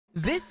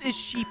This is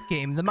Sheep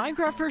Game, the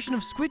Minecraft version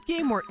of Squid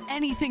Game where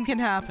anything can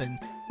happen.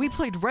 We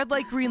played red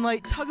light, green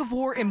light, tug of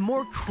war, and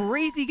more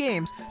crazy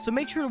games, so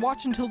make sure to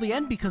watch until the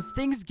end because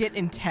things get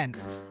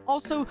intense.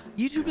 Also,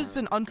 YouTube has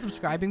been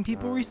unsubscribing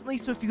people recently,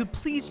 so if you could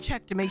please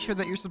check to make sure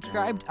that you're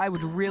subscribed, I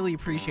would really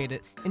appreciate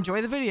it.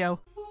 Enjoy the video.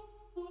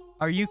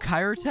 Are you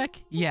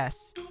Chirotech?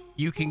 Yes.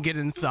 You can get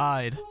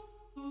inside.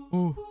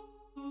 Ooh.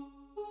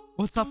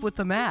 What's up with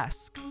the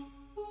mask?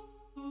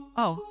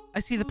 Oh, I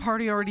see the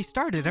party already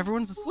started.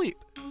 Everyone's asleep.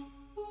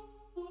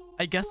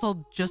 I guess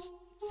I'll just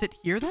sit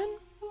here then?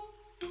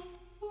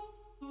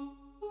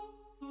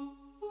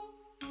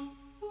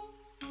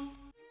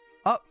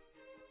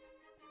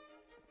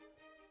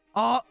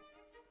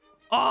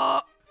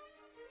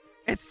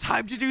 It's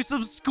time to do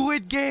some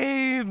Squid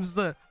Games!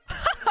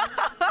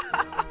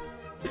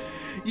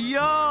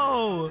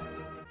 Yo!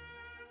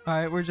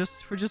 Alright, we're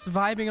just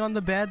vibing on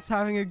the beds,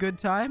 having a good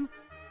time.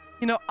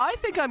 You know, I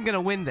think I'm gonna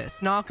win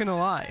this, not gonna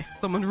lie.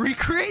 Someone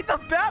recreate the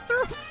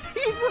bathroom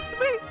scene with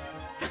me!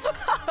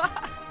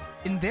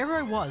 And there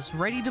I was,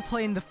 ready to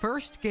play in the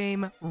first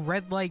game,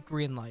 red light,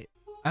 green light.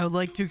 I would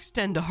like to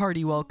extend a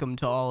hearty welcome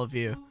to all of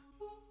you.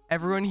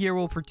 Everyone here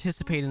will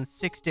participate in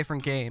 6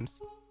 different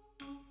games.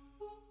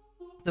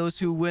 Those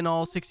who win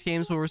all 6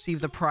 games will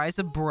receive the prize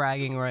of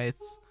bragging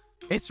rights.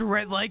 It's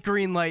red light,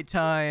 green light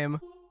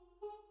time.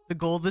 The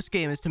goal of this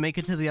game is to make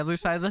it to the other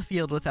side of the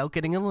field without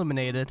getting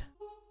eliminated.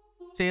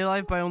 Stay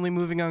alive by only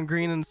moving on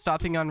green and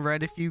stopping on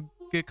red. If you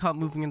get caught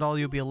moving at all,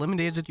 you'll be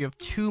eliminated. You have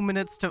 2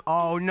 minutes to...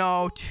 Oh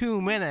no,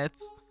 2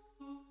 minutes.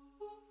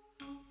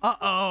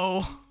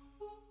 Uh-oh.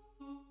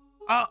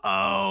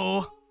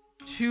 Uh-oh.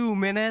 2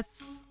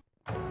 minutes.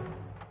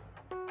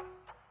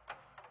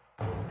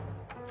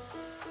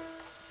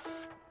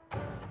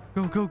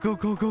 Go, go, go,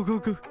 go, go, go,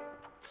 go.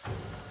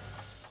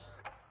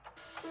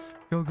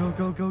 Go, go,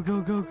 go, go,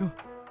 go, go, go.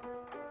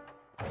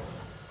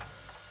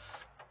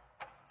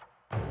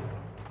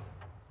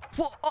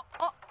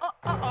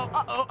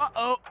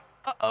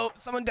 Uh-oh.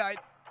 Someone died.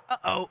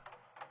 Uh-oh.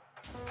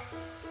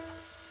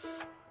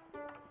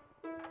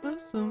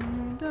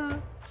 Someone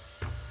died.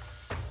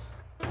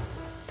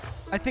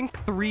 I think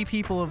 3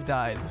 people have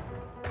died.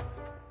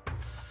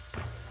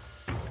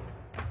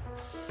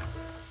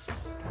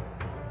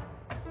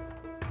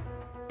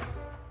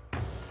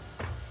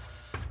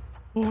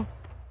 Oh.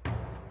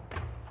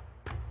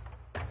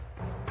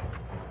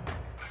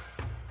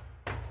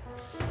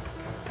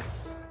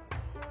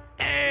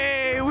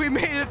 Hey, we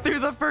made it through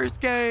the first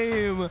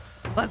game.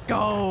 Let's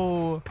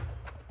go.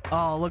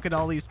 Oh, look at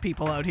all these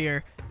people out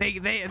here.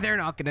 They're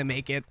not gonna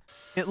make it.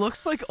 It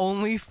looks like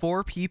only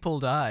 4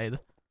 people died.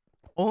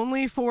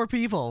 Only 4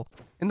 people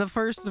in the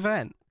first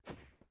event.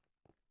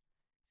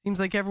 Seems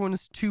like everyone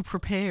is too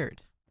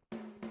prepared.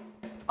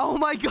 Oh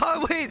my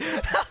god, wait.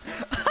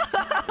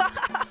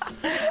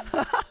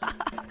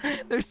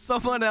 There's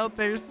someone out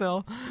there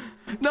still.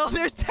 No,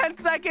 there's 10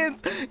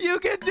 seconds. You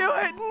can do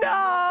it.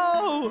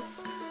 No.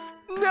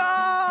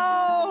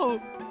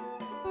 No.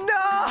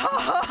 No.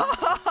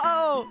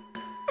 No.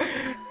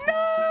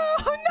 No.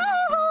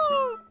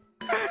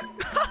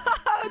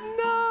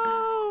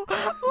 No.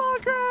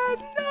 Margaret,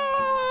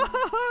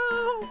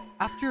 no.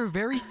 After a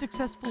very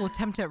successful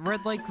attempt at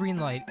red light, green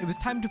light, it was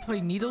time to play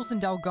needles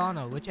and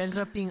dalgona, which ended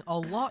up being a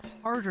lot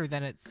harder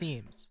than it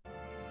seems.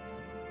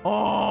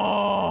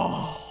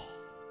 Oh.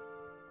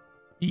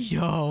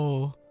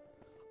 Yo.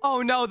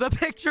 Oh no, the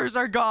pictures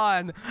are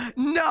gone.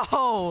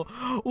 No.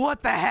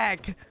 What the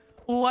heck?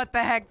 What the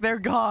heck? They're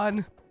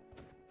gone.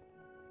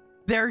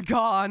 They're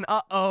gone.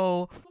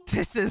 Uh-oh.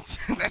 This is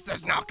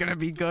not gonna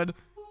be good.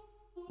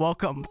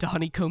 Welcome to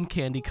honeycomb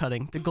candy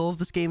cutting. The goal of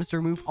this game is to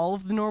remove all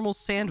of the normal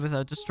sand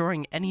without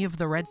destroying any of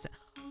the red sand.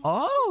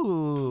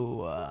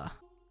 Oh.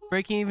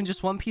 Breaking even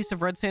just 1 piece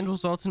of red sand will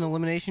result in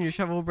elimination. Your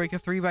shovel will break a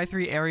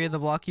 3x3 area. The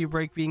block you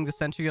break being the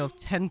center. You'll have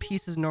 10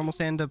 pieces of normal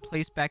sand to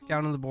place back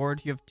down on the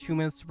board. You have 2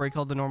 minutes to break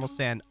all the normal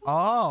sand.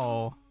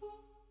 Oh.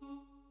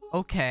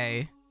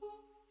 Okay.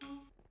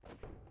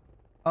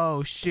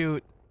 Oh,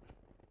 shoot.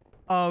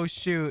 Oh,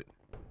 shoot.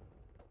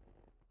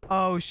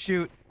 Oh,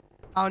 shoot.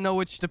 I don't know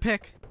which to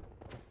pick.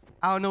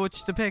 I don't know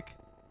which to pick.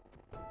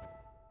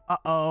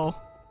 Uh-oh.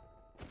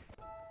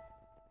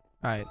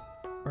 Alright.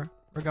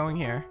 We're going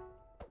here.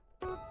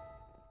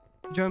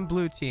 Join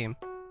blue team.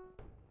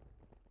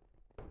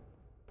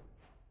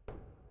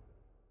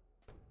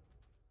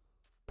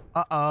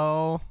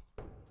 Uh-oh.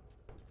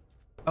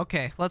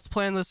 Okay, let's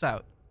plan this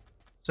out.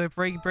 So if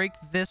we break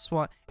this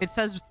one, it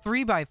says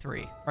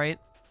 3x3, right?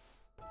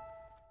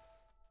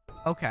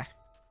 Okay.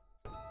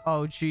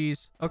 Oh,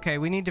 geez. Okay,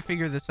 we need to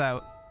figure this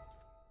out.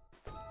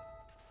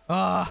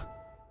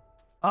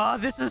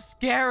 This is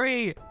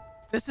scary.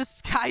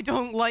 I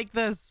don't like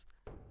this.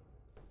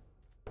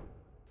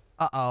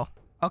 Uh-oh.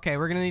 Okay,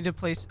 we're gonna need to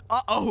place...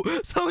 Uh-oh!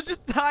 Someone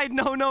just died!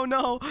 No, no,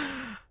 no!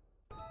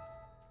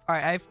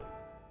 Alright,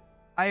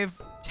 I have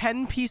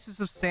 10 pieces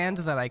of sand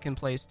that I can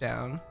place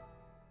down.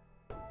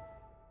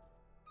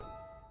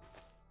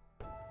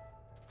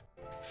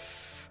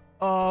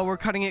 Oh, we're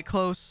cutting it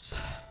close.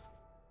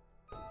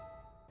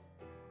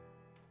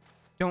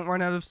 Don't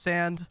run out of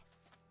sand.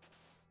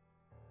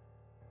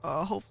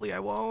 Hopefully I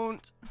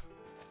won't.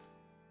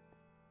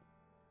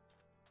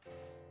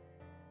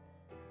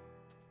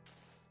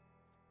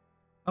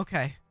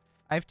 Okay.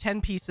 I have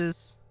 10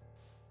 pieces.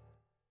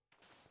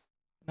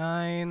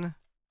 9,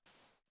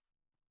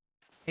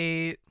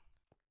 8,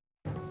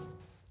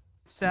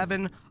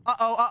 7.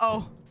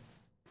 Uh-oh.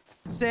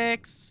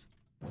 6,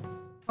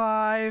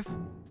 5,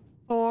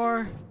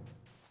 4.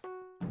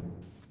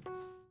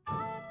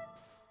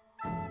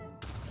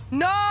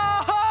 No!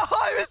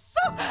 I was so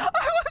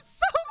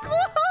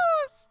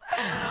close!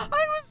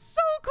 I was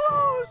so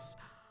close!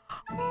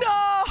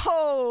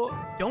 No!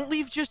 Don't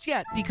leave just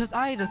yet, because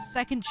I had a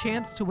second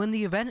chance to win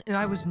the event, and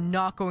I was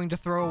not going to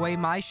throw away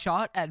my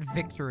shot at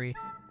victory.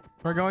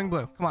 We're going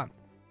blue. Come on.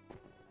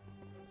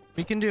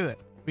 We can do it.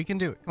 We can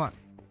do it. Come on.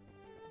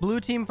 Blue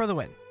team for the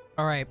win.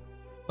 All right.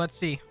 Let's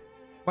see.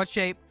 What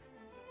shape?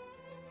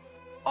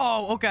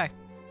 Oh, okay.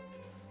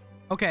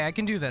 Okay, I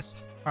can do this.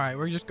 All right,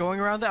 we're just going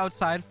around the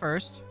outside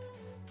first.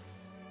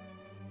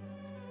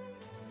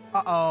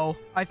 Uh-oh.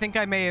 I think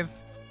I may have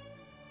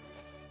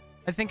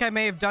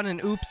done an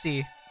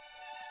oopsie.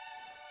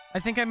 I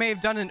think I may have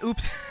done an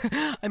oops.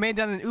 I may have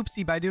done an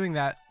oopsie by doing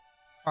that.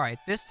 All right,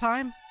 this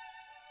time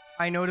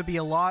I know to be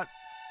a lot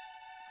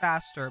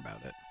faster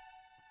about it.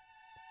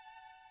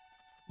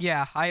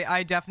 Yeah,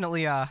 I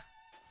definitely I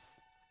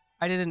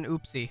did an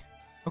oopsie.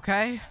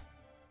 Okay?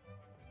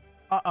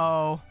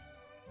 Uh-oh.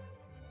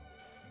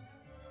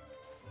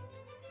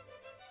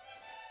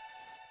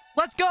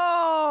 Let's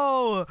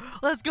go!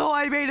 Let's go!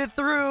 I made it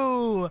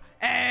through!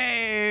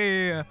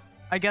 Hey!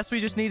 I guess we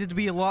just needed to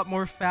be a lot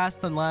more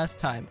fast than last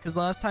time, because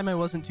last time I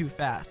wasn't too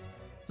fast.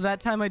 So that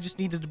time I just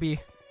needed to be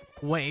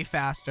way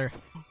faster.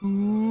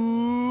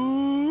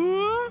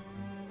 Ooh.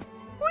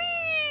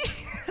 Whee!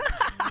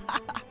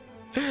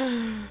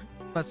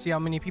 Let's see how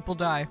many people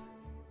die.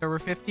 There were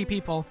 50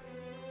 people.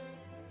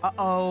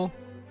 Uh-oh.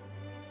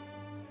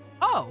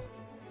 Oh!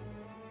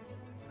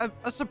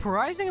 A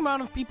surprising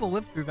amount of people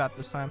lived through that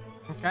this time.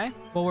 Okay.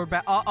 Well, we're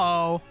back.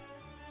 Uh-oh.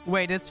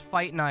 Wait, it's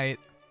fight night,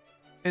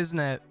 isn't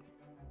it?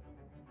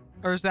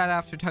 Or is that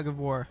after tug of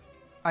war?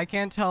 I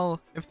can't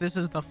tell if this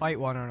is the fight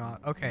one or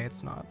not. Okay,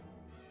 it's not.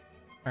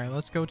 All right,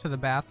 let's go to the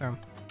bathroom.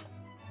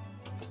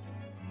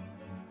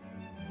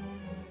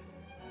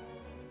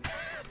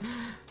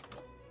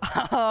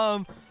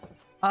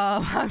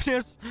 I'm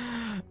just...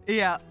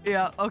 Yeah,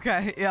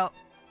 okay, yeah.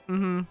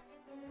 Mm-hmm.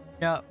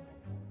 Yeah.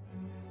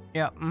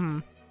 Yeah, mm-hmm.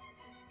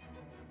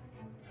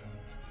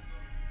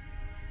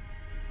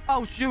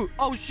 Oh, shoot,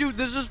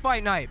 this is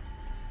fight night.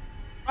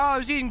 Oh, I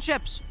was eating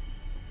chips.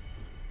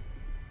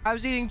 I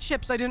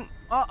didn't...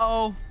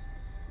 Uh-oh.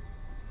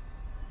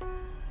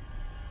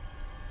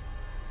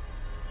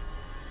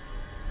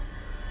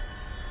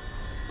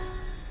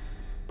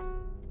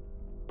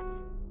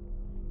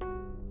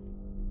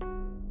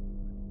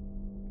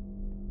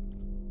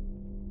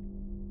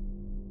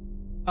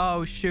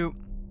 Oh, shoot.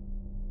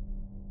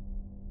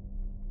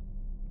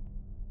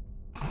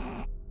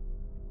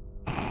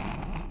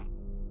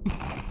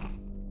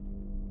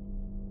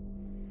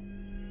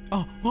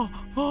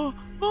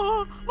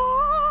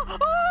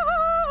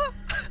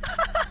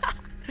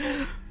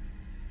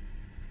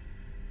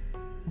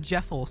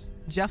 Jeffles.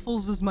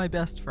 Jeffles is my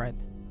best friend.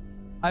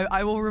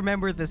 I will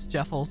remember this,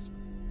 Jeffles.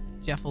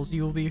 Jeffles,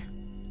 you'll be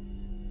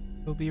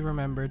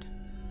remembered.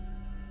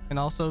 And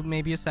also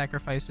maybe a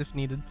sacrifice if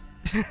needed.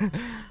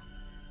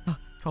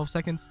 12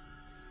 seconds.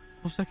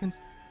 12 seconds.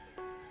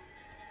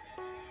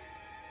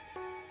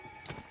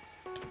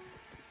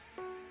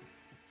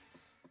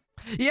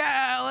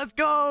 Yeah, let's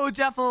go,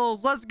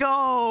 Jeffles. Let's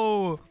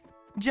go.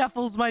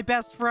 Jeffles, my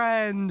best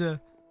friend.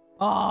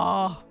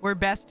 Oh, we're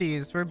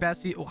besties. We're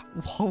besties.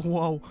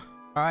 Whoa.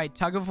 All right,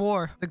 tug of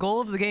war. The goal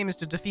of the game is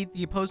to defeat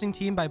the opposing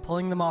team by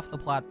pulling them off the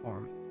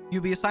platform.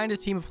 You'll be assigned a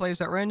team of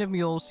players at random.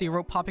 You'll see a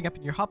rope popping up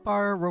in your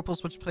hotbar. Rope will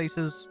switch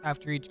places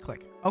after each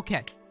click.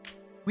 Okay.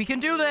 We can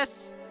do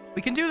this.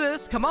 We can do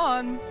this. Come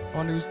on. I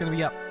wonder who's going to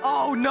be up.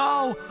 Oh,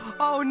 no.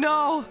 Oh,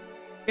 no.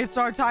 It's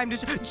our time to...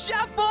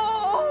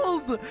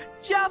 Jeffles!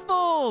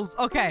 Jeffles!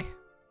 Okay.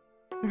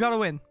 We gotta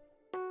win.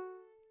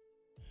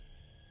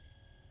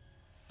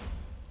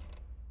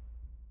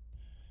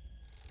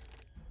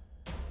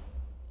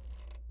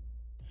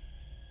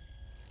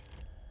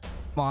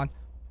 Come on.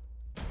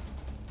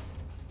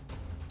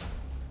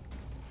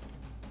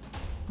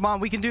 Come on,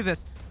 we can do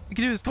this. We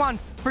can do this. Come on.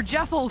 For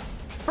Jeffles!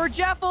 For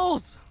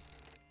Jeffles!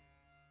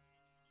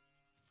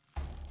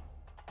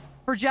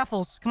 For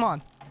Jeffles. Come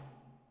on.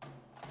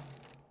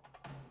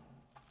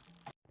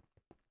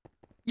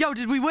 Yo,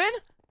 did we win?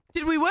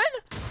 Did we win?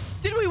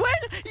 Did we win?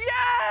 Yes!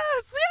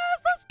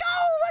 Yes! Let's go!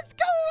 Let's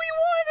go! We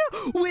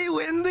won! We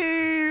win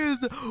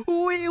these!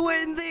 We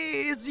win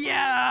these!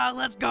 Yeah!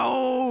 Let's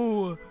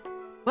go!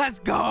 Let's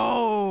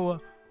go!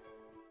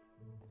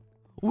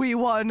 We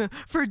won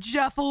for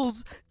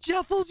Jeffles.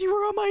 Jeffles, you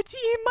were on my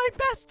team, my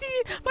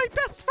bestie, my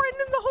best friend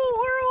in the whole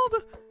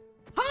world.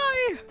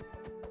 Hi!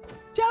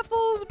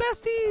 Jeffles,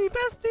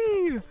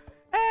 bestie!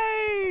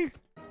 Hey!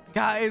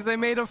 Guys, I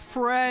made a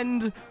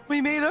friend. We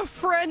made a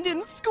friend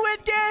in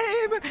Squid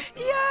Game.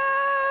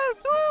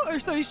 Yes. Woo. Or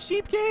sorry,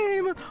 Sheep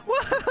Game.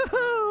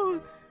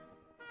 Woohoo.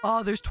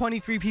 Oh, there's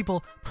 23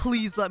 people.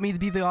 Please let me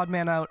be the odd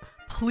man out.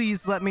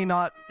 Please let me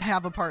not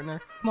have a partner.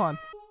 Come on.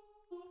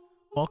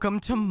 Welcome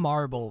to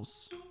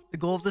Marbles. The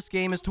goal of this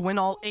game is to win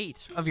all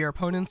 8 of your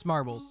opponent's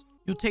marbles.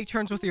 You'll take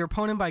turns with your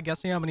opponent by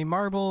guessing how many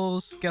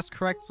marbles. Guess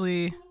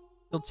correctly,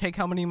 you'll take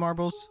how many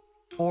marbles,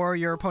 or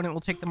your opponent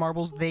will take the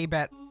marbles they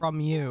bet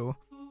from you.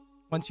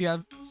 Once you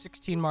have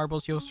 16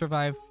 marbles, you'll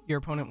survive. Your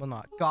opponent will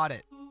not. Got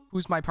it.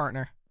 Who's my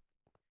partner?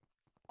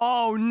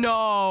 Oh,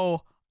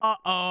 no.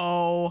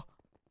 Uh-oh.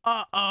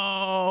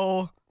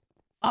 Uh-oh.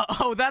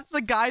 Uh-oh. That's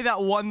the guy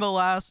that won the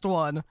last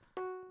one.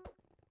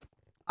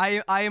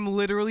 I am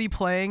literally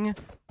playing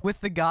with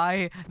the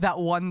guy that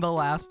won the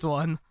last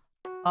one.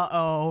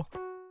 Uh-oh.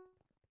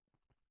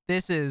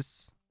 This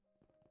is...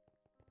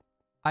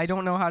 I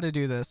don't know how to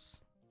do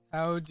this.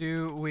 How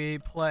do we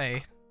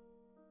play?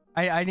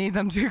 I need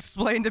them to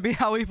explain to me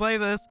how we play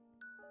this.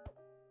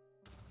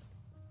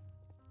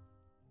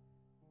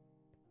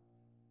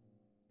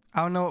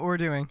 I don't know what we're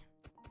doing.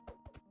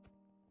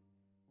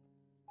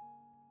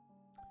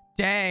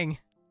 Dang.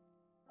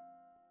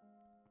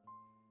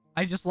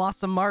 I just lost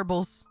some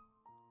marbles.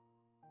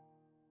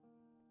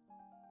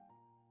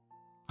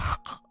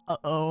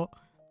 Uh-oh.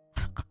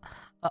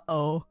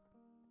 Uh-oh.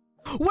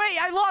 Wait,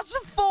 I lost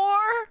 4?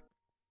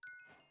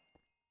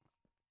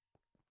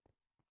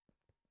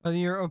 Whether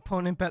your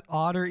opponent bet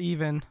odd or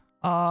even.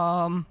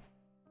 Odds.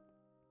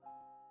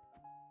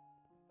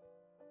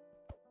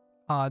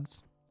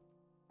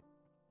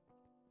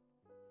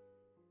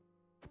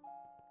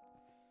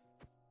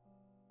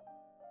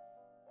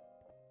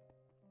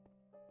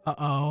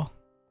 Uh-oh.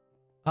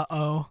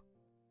 Uh-oh.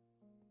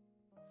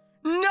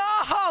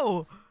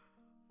 No!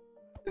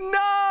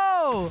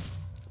 No!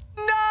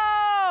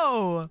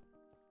 No!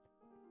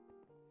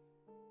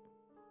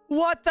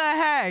 What the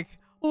heck?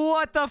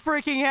 What the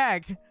freaking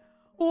heck?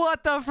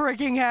 What the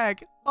freaking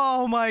heck?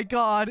 Oh my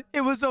god.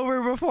 It was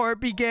over before it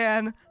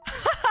began.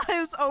 It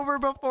was over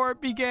before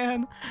it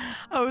began.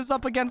 I was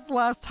up against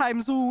last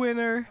time's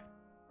winner.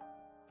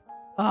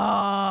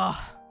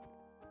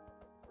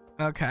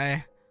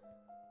 Okay.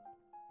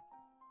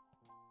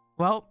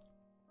 Well,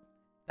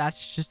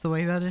 that's just the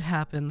way that it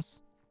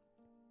happens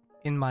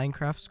in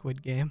Minecraft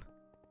Squid Game.